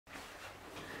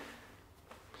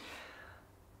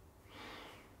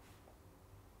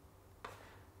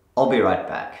I'll be right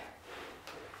back.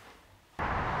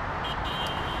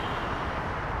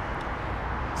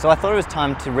 So I thought it was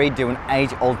time to redo an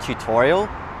age-old tutorial,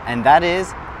 and that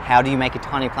is, how do you make a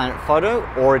tiny planet photo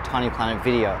or a tiny planet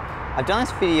video? I've done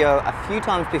this video a few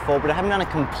times before, but I haven't done a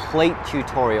complete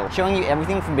tutorial showing you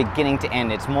everything from beginning to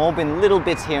end. It's more been little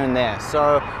bits here and there.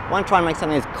 So I want to try and make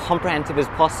something as comprehensive as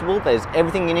possible. There's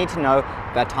everything you need to know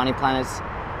about tiny planets,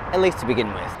 at least to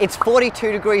begin with. It's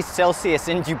 42 degrees Celsius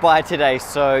in Dubai today,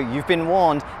 so you've been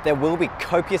warned there will be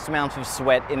copious amounts of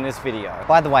sweat in this video.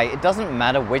 By the way, it doesn't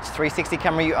matter which 360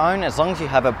 camera you own, as long as you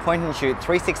have a point and shoot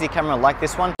 360 camera like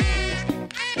this one.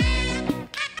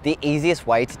 The easiest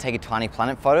way to take a tiny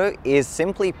planet photo is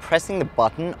simply pressing the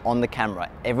button on the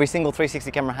camera. Every single 360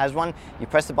 camera has one. You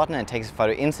press the button and it takes a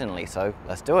photo instantly, so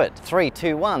let's do it. 3,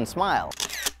 2, 1, smile.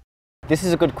 This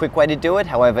is a good quick way to do it.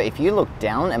 However, if you look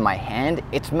down at my hand,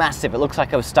 it's massive. It looks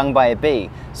like I was stung by a bee.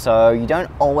 So you don't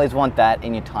always want that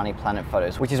in your tiny planet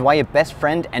photos, which is why your best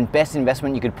friend and best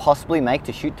investment you could possibly make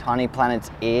to shoot tiny planets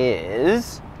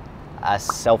is a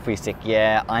selfie stick.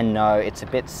 Yeah, I know it's a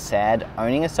bit sad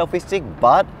owning a selfie stick,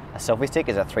 but a selfie stick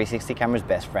is a 360 camera's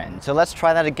best friend. So let's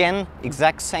try that again.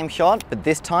 Exact same shot, but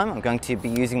this time I'm going to be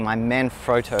using my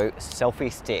Manfrotto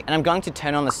selfie stick. And I'm going to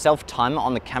turn on the self timer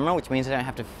on the camera, which means I don't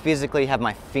have to physically have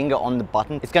my finger on the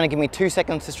button. It's going to give me 2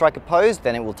 seconds to strike a pose,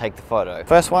 then it will take the photo.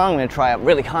 First one, I'm going to try out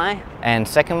really high. And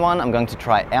second one, I'm going to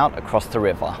try out across the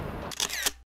river.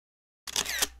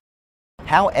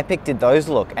 How epic did those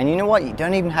look? And you know what? You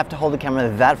don't even have to hold the camera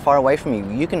that far away from you.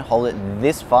 You can hold it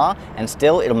this far and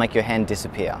still it'll make your hand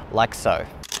disappear, like so.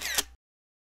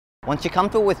 Once you're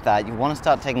comfortable with that, you want to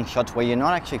start taking shots where you're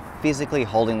not actually physically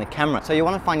holding the camera. So you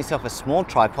want to find yourself a small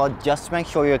tripod just to make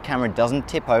sure your camera doesn't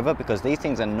tip over, because these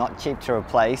things are not cheap to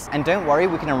replace. And don't worry,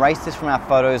 we can erase this from our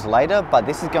photos later, but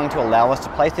this is going to allow us to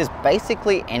place this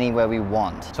basically anywhere we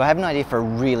want. So I have an idea for a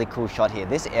really cool shot here.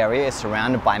 This area is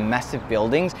surrounded by massive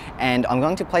buildings, and I'm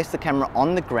going to place the camera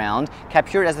on the ground,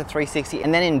 capture it as a 360,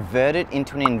 and then invert it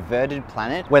into an inverted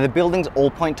planet where the buildings all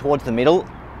point towards the middle.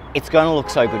 It's going to look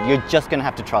so good. You're just going to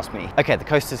have to trust me. Okay, the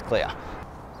coast is clear.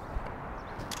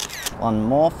 One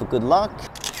more for good luck.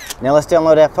 Now let's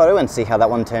download our photo and see how that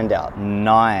one turned out.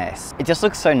 Nice. It just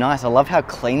looks so nice. I love how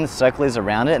clean the circle is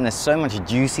around it, and there's so much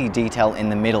juicy detail in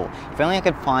the middle. If only I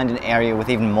could find an area with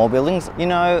even more buildings. You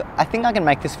know, I think I can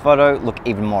make this photo look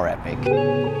even more epic.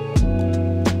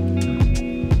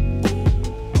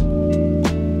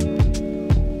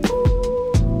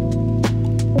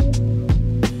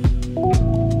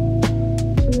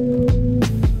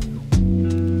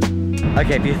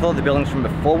 Okay, if you thought the buildings from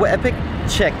before were epic,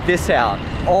 check this out.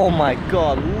 Oh my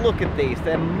god, look at these,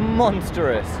 they're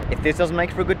monstrous. If this doesn't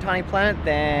make for a good tiny planet,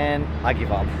 then I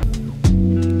give up.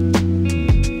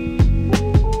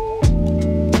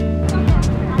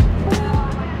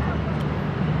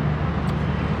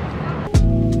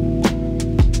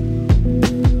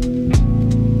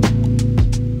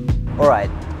 All right,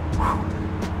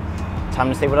 time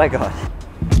to see what I got.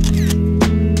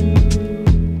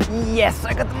 Yes,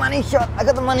 I got the money shot, I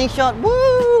got the money shot,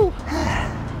 woo!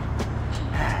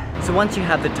 So once you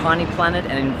have the tiny planet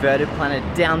and inverted planet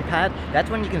down pat, that's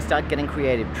when you can start getting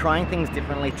creative, trying things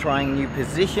differently, trying new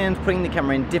positions, putting the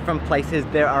camera in different places.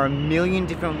 There are a million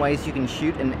different ways you can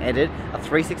shoot and edit a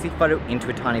 360 photo into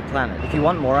a tiny planet. If you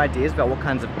want more ideas about what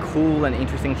kinds of cool and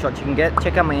interesting shots you can get,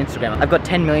 check out my Instagram. I've got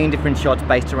 10 million different shots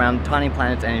based around tiny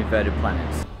planets and inverted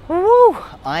planets. Woo!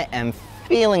 I am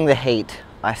feeling the heat.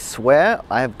 I swear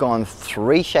I have gone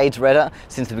 3 shades redder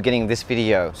since the beginning of this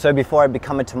video. So before I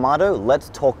become a tomato,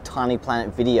 let's talk tiny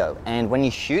planet video. And when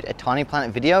you shoot a tiny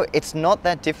planet video, it's not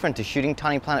that different to shooting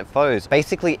tiny planet photos.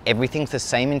 Basically everything's the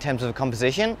same in terms of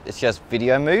composition. It's just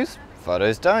video moves,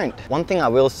 photos don't. One thing I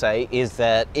will say is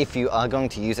that if you are going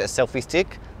to use a selfie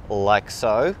stick like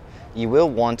so, you will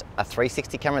want a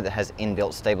 360 camera that has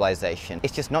inbuilt stabilization.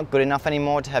 It's just not good enough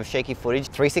anymore to have shaky footage.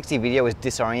 360 video is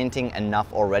disorienting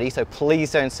enough already, so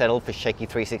please don't settle for shaky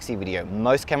 360 video.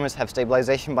 Most cameras have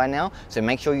stabilization by now, so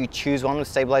make sure you choose one with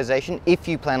stabilization if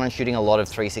you plan on shooting a lot of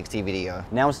 360 video.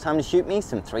 Now it's time to shoot me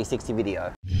some 360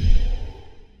 video.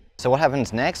 So what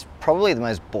happens next? Probably the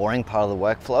most boring part of the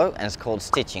workflow, and it's called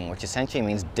stitching, which essentially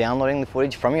means downloading the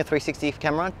footage from your 360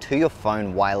 camera to your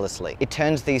phone wirelessly. It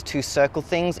turns these 2 circle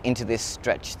things into this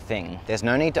stretched thing. There's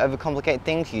no need to overcomplicate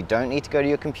things. You don't need to go to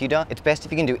your computer. It's best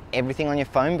if you can do everything on your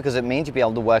phone, because it means you'll be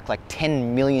able to work like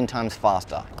 10 million times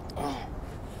faster.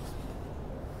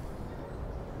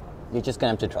 You're just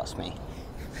gonna have to trust me.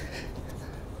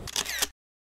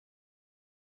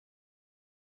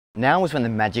 Now is when the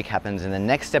magic happens, and the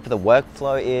next step of the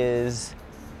workflow is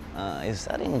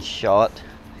that in shot?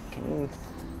 Can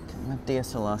my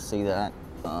DSLR see that?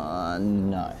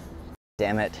 No.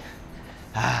 Damn it.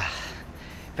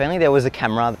 If only there was a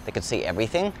camera that could see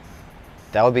everything,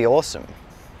 that would be awesome.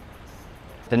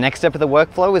 The next step of the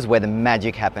workflow is where the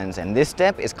magic happens, and this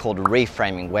step is called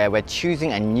reframing, where we're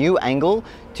choosing a new angle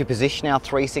to position our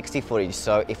 360 footage.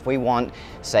 So if we want,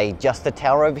 say, just the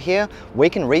tower over here, we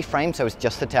can reframe so it's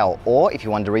just the tower. Or if you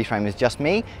want to reframe as just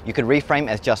me, you could reframe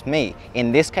as just me.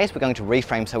 In this case, we're going to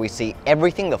reframe so we see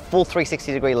everything, the full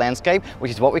 360-degree landscape,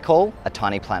 which is what we call a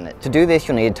tiny planet. To do this,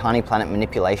 you'll need a tiny planet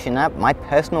manipulation app. My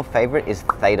personal favorite is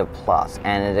Theta Plus,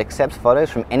 and it accepts photos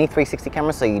from any 360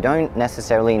 camera, so you don't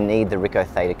necessarily need the Ricoh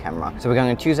Theta camera. So we're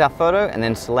going to choose our photo and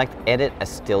then select edit a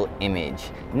still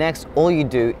image. Next, all you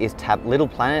do is tap little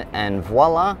planet and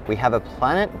voila, we have a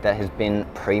planet that has been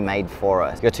pre-made for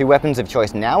us. Your two weapons of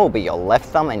choice now will be your left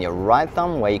thumb and your right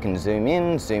thumb, where you can zoom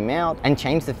in, zoom out, and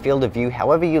change the field of view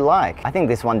however you like. I think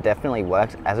this one definitely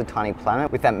works as a tiny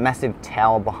planet with that massive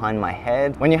tower behind my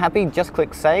head. When you're happy, just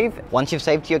click save. Once you've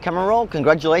saved to your camera roll,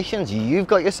 congratulations, you've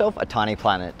got yourself a tiny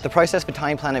planet. The process for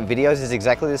tiny planet videos is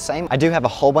exactly the same. I do have a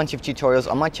whole bunch of tutorials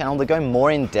on my channel that go more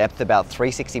in depth about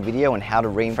 360 video and how to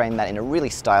reframe that in a really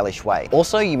stylish way.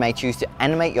 Also, you may choose to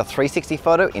animate your 360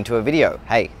 photo into a video.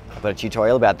 Hey, I've got a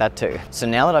tutorial about that too. So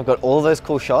now that I've got all those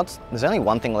cool shots, there's only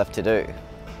one thing left to do.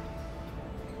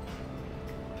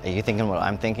 Are you thinking what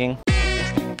I'm thinking?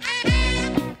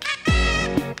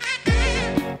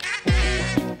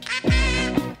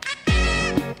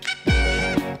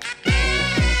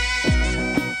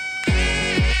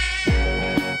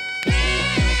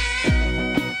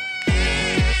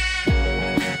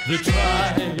 The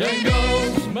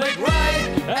triangles make right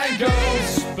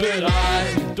angles, but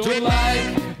I don't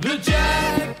like the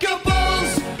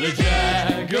jackables, the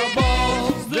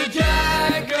jackables, the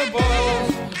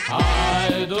jackables.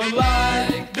 I don't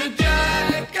like the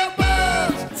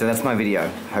jackables. So that's my video.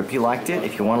 Hope you liked it.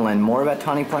 If you want to learn more about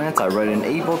tiny planets, I wrote an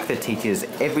ebook that teaches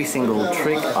every single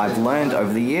trick I've learned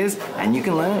over the years, and you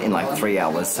can learn it in like 3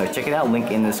 hours. So check it out, link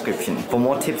in the description. For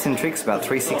more tips and tricks about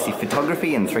 360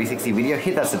 photography and 360 video,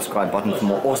 hit that subscribe button for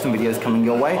more awesome videos coming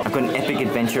your way. I've got an epic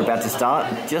adventure about to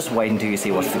start. Just wait until you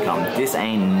see what's to come. This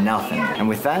ain't nothing. And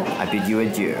with that, I bid you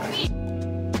adieu.